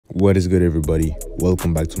What is good, everybody?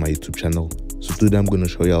 Welcome back to my YouTube channel. So today I'm going to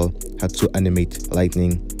show y'all how to animate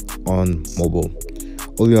lightning on mobile.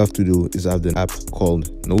 All you have to do is have the app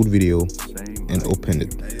called Node Video and open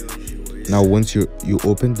it. Now once you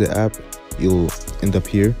open the app, you'll end up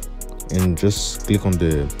here and just click on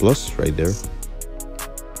the plus right there.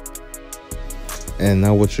 And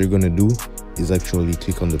now what you're going to do is actually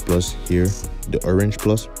click on the plus here, the orange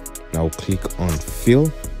plus. Now click on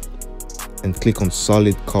fill and click on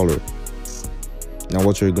solid color. Now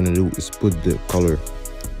what you're gonna do is put the color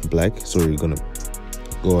black. So you're gonna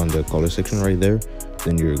go on the color section right there,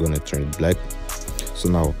 then you're gonna turn it black. So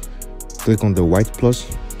now click on the white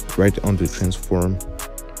plus right on the transform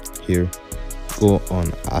here, go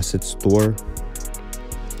on asset store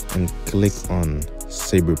and click on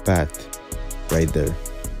saber path right there.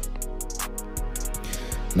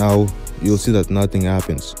 Now you'll see that nothing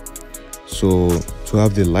happens. So to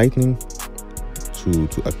have the lightning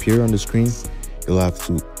to appear on the screen, you'll have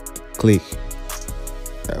to click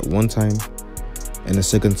at one time and a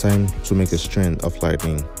second time to make a strand of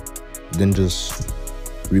lightning, then just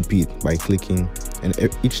repeat by clicking, and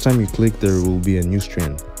each time you click there will be a new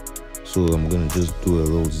strand. So I'm gonna just do a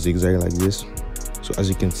little zigzag like this. So as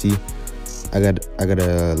you can see, I got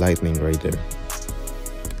a lightning right there,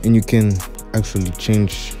 and you can actually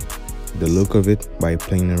change the look of it by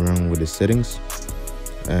playing around with the settings.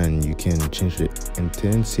 And you can change the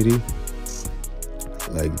intensity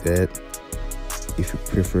like that. If you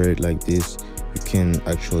prefer it like this, you can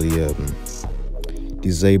actually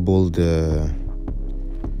disable the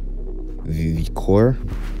core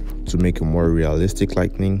to make a more realistic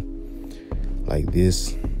lightning like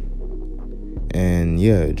this. And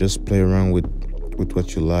yeah, just play around with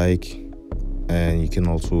what you like. And you can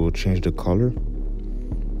also change the color.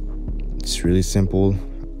 It's really simple.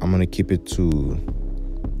 I'm gonna keep it to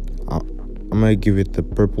I'm gonna give it the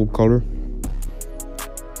purple color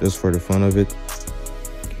just for the fun of it.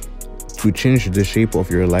 To change the shape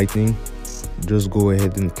of your lightning, just go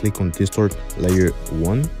ahead and click on distort layer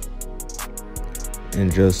 1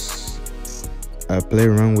 and just play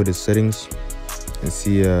around with the settings and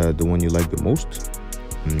see the one you like the most.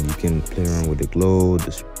 And you can play around with the glow,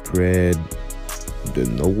 the spread, the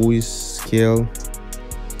noise scale,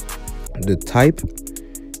 the type.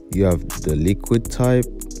 You have the liquid type,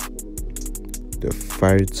 the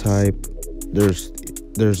fire type.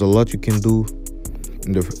 There's a lot you can do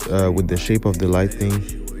in the with the shape of the lightning.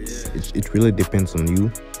 It really depends on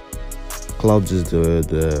you. Clouds is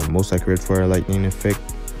the most accurate for a lightning effect.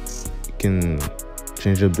 You can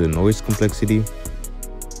change up the noise complexity.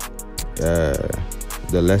 The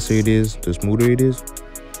lesser it is, the smoother it is,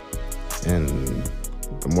 and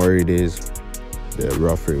the more it is, the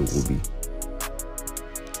rougher it will be.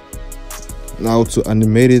 Now to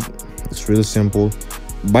animate it, it's really simple.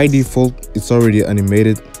 By default, it's already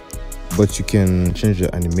animated, but you can change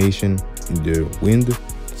the animation in the wind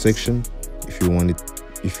section. If you want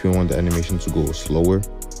the animation to go slower,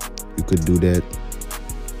 you could do that.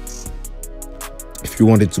 If you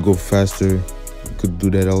want it to go faster, you could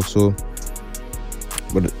do that also.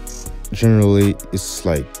 But generally, it's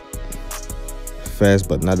like fast,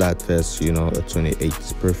 but not that fast. You know, a 28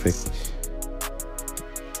 is perfect,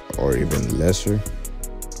 or even lesser.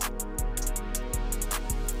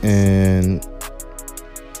 And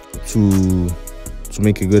to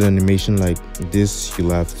make a good animation like this, you'll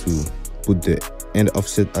have to put the end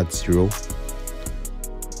offset at 0.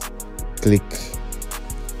 Click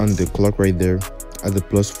on the clock right there, add the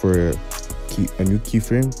plus for a new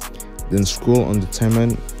keyframe, then scroll on the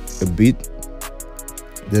timeline a bit,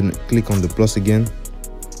 then click on the plus again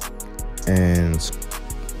and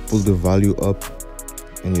pull the value up,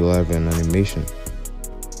 and you'll have an animation.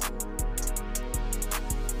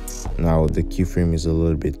 Now the keyframe is a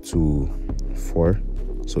little bit too far,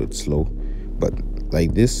 so it's slow, but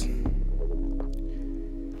like this,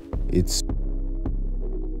 it's.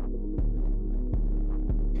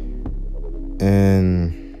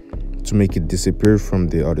 And to make it disappear from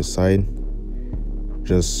the other side,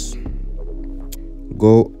 just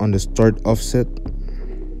go on the start offset,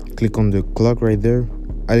 click on the clock right there,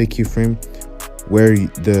 add a keyframe where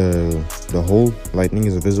the whole lightning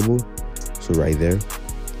is visible, so right there.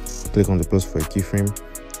 Click on the plus for a keyframe.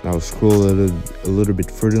 Now scroll a little bit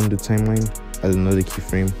further on the timeline, add another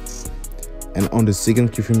keyframe, and on the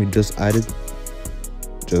second keyframe you just added,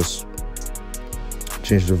 just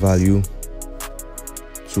change the value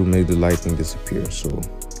to make the lightning disappear. So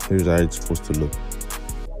here's how it's supposed to look.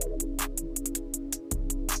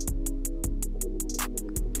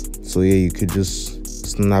 So yeah, you could just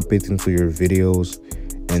snap it into your videos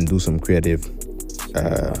and do some creative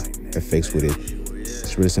effects with it.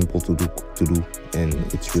 it's really simple to do, and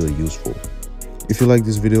it's really useful. If you like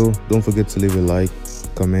this video, don't forget to leave a like,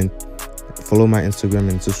 comment, follow my Instagram,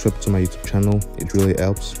 and subscribe to my YouTube channel. It really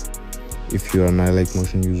helps. If you are an Animate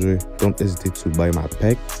motion user, don't hesitate to buy my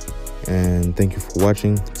pack. And thank you for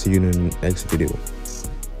watching. See you in the next video.